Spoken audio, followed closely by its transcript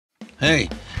Hey,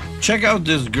 check out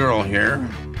this girl here.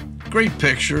 Great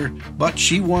picture, but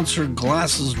she wants her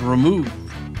glasses removed.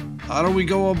 How do we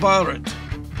go about it?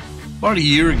 About a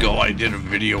year ago, I did a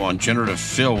video on generative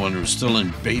fill when it was still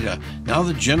in beta. Now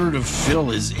the generative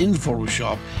fill is in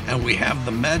Photoshop, and we have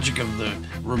the magic of the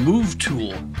remove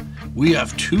tool. We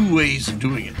have two ways of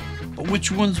doing it, but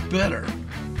which one's better?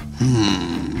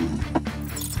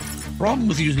 Problem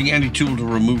with using any tool to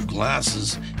remove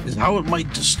glasses is how it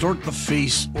might distort the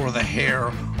face or the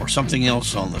hair or something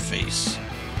else on the face.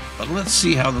 But let's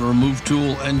see how the remove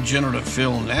tool and generative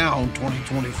fill now in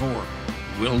 2024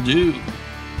 will do.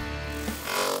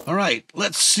 Alright,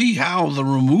 let's see how the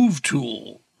remove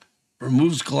tool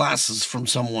removes glasses from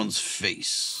someone's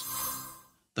face.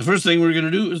 The first thing we're going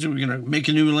to do is we're going to make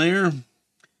a new layer,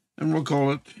 and we'll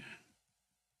call it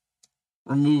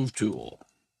remove tool.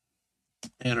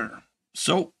 Enter.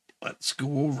 So let's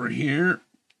go over here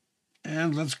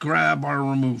and let's grab our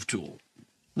remove tool.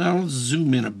 Now let's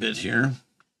zoom in a bit here.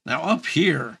 Now up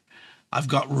here, I've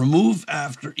got remove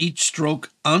after each stroke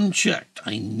unchecked.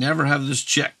 I never have this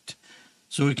checked,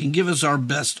 so it can give us our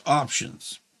best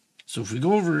options. So if we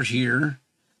go over here,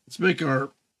 let's make our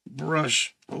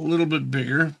brush a little bit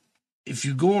bigger. If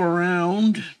you go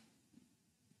around,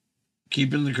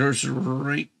 keeping the cursor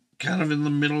right kind of in the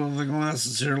middle of the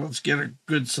glasses here, let's get a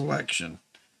good selection.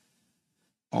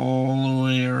 All the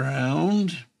way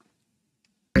around.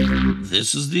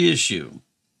 This is the issue.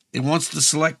 It wants to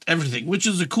select everything, which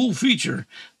is a cool feature,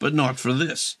 but not for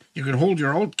this. You can hold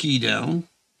your Alt key down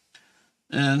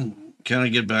and kind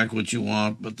of get back what you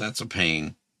want, but that's a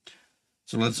pain.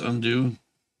 So let's undo.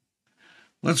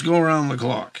 Let's go around the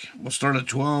clock. We'll start at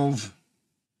 12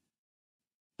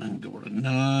 and go to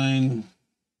 9.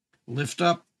 Lift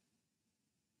up.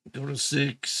 Go to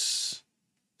 6.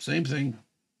 Same thing.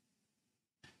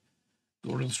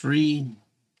 Go to 3.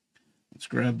 Let's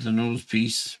grab the nose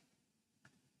piece.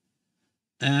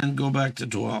 And go back to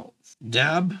 12.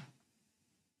 Dab.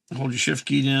 Hold your shift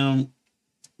key down.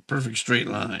 Perfect straight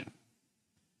line.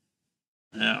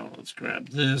 Now let's grab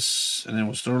this. And then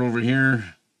we'll start over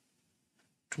here.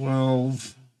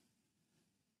 12.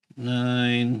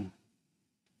 9.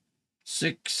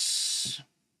 6.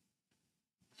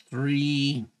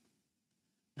 3.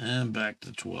 And back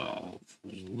to 12.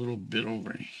 There's a little bit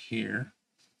over here.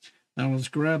 Now let's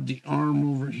grab the arm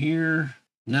over here.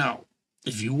 Now,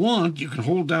 if you want, you can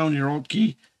hold down your Alt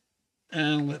key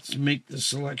and let's make the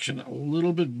selection a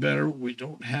little bit better. We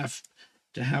don't have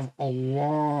to have a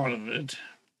lot of it,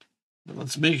 but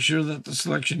let's make sure that the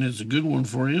selection is a good one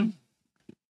for you.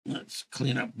 Let's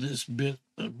clean up this bit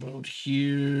about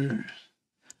here.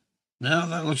 Now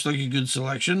that looks like a good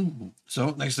selection.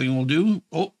 So next thing we'll do,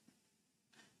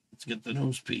 let's get the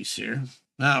nose piece here.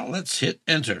 Now let's hit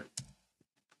enter.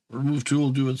 Remove tool will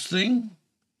do its thing.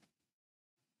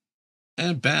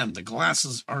 And bam, the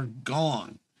glasses are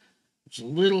gone. There's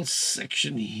a little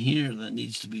section here that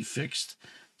needs to be fixed.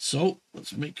 So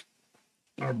let's make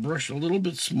our brush a little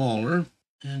bit smaller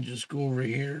and just go over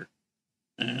here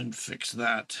and fix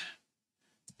that.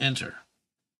 Enter.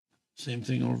 Same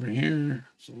thing over here.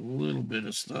 It's a little bit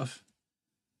of stuff.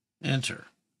 Enter.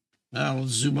 Now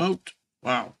let's zoom out.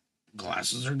 Wow,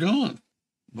 glasses are gone.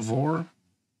 Before,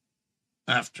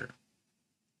 after.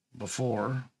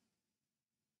 Before,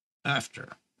 after.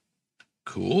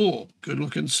 Cool, good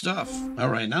looking stuff. All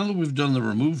right, now that we've done the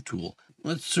remove tool,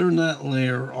 let's turn that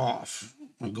layer off.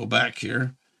 I'll go back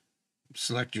here,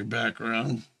 select your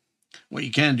background. What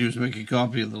you can do is make a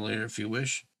copy of the layer if you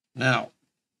wish. Now,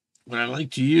 what I like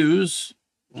to use,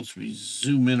 once we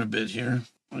zoom in a bit here,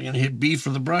 I'm going to hit B for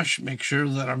the brush, make sure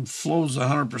that I'm flows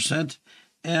 100%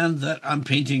 and that I'm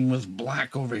painting with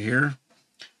black over here.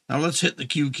 Now let's hit the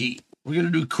Q key. We're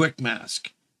going to do quick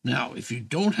mask. Now, if you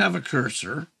don't have a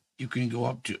cursor, you can go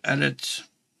up to Edit,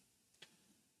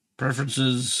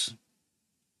 Preferences,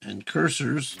 and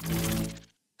Cursors,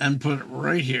 and put it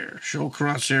right here, Show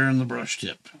Crosshair in the brush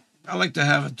tip. I like to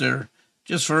have it there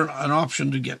just for an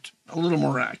option to get a little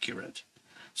more accurate.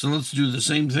 So let's do the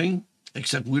same thing,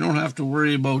 except we don't have to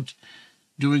worry about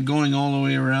going all the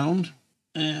way around.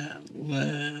 And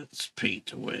let's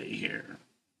paint away here.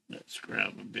 Let's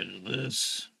grab a bit of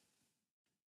this.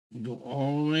 Go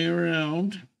all the way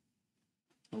around.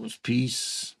 Nose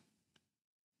piece.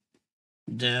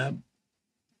 Dab.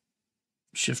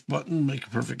 Shift button, make a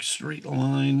perfect straight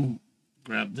line.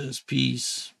 Grab this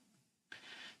piece.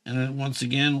 And then once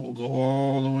again, we'll go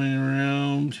all the way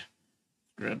around.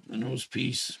 Grab the nose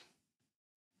piece.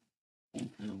 A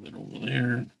little bit over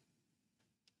there.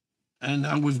 And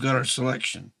now we've got our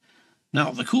selection.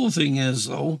 Now, the cool thing is,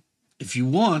 though, if you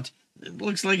want, it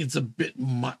looks like it's a bit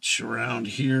much around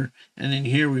here, and in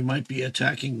here we might be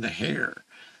attacking the hair.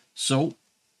 So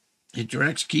hit your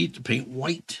X key to paint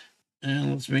white,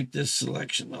 and let's make this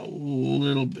selection a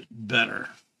little bit better.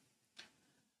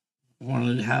 I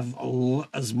want to have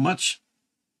as much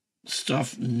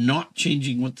stuff not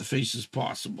changing with the face as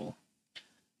possible.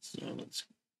 So let's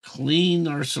clean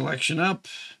our selection up.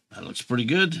 That looks pretty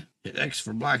good. Hit X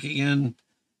for black again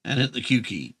and hit the Q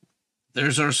key.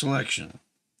 There's our selection.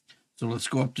 So let's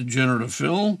go up to Generative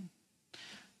Fill,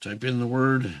 type in the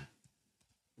word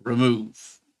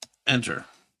remove, enter.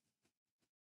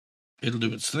 It'll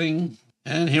do its thing.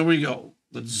 And here we go.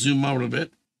 Let's zoom out a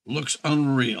bit. Looks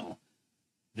unreal.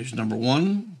 Here's number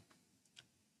 1,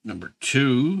 number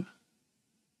 2,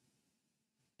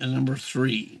 and number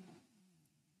 3.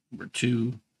 Number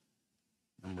 2,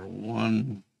 number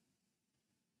 1.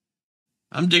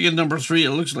 I'm digging number 3.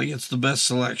 It looks like it's the best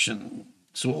selection.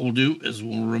 So what we'll do is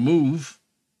we'll remove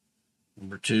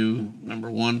number 2,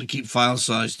 number 1 to keep file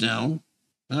size down.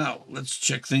 Now let's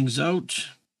check things out.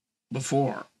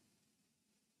 Before,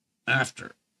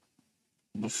 after,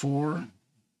 before,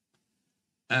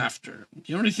 after.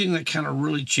 The only thing that kind of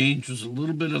really changed was a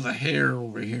little bit of the hair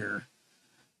over here.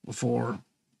 Before,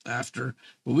 after,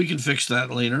 but we can fix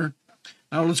that later.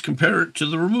 Now let's compare it to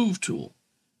the remove tool.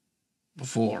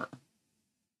 Before,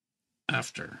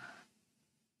 after,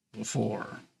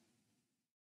 before,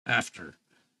 after.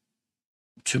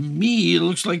 To me, it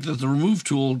looks like that the remove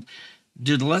tool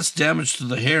did less damage to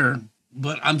the hair,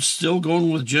 but I'm still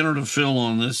going with Generative Fill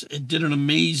on this. It did an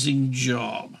amazing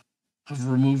job of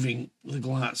removing the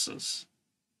glasses.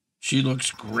 She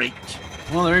looks great.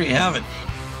 Well, there you have it.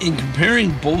 In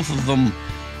comparing both of them,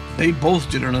 they both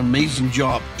did an amazing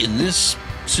job. In this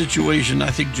situation, I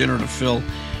think Generative Fill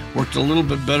worked a little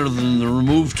bit better than the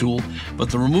remove tool, but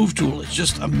the remove tool is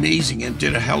just amazing and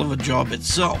did a hell of a job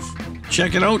itself.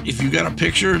 Check it out. If you got a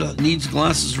picture that needs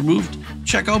glasses removed,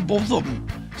 check out both of them.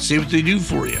 See what they do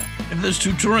for you. If this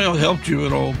tutorial helped you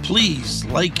at all, please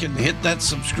like and hit that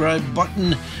subscribe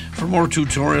button for more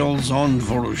tutorials on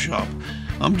Photoshop.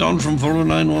 I'm Don from Photo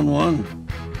 911.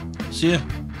 See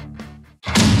ya.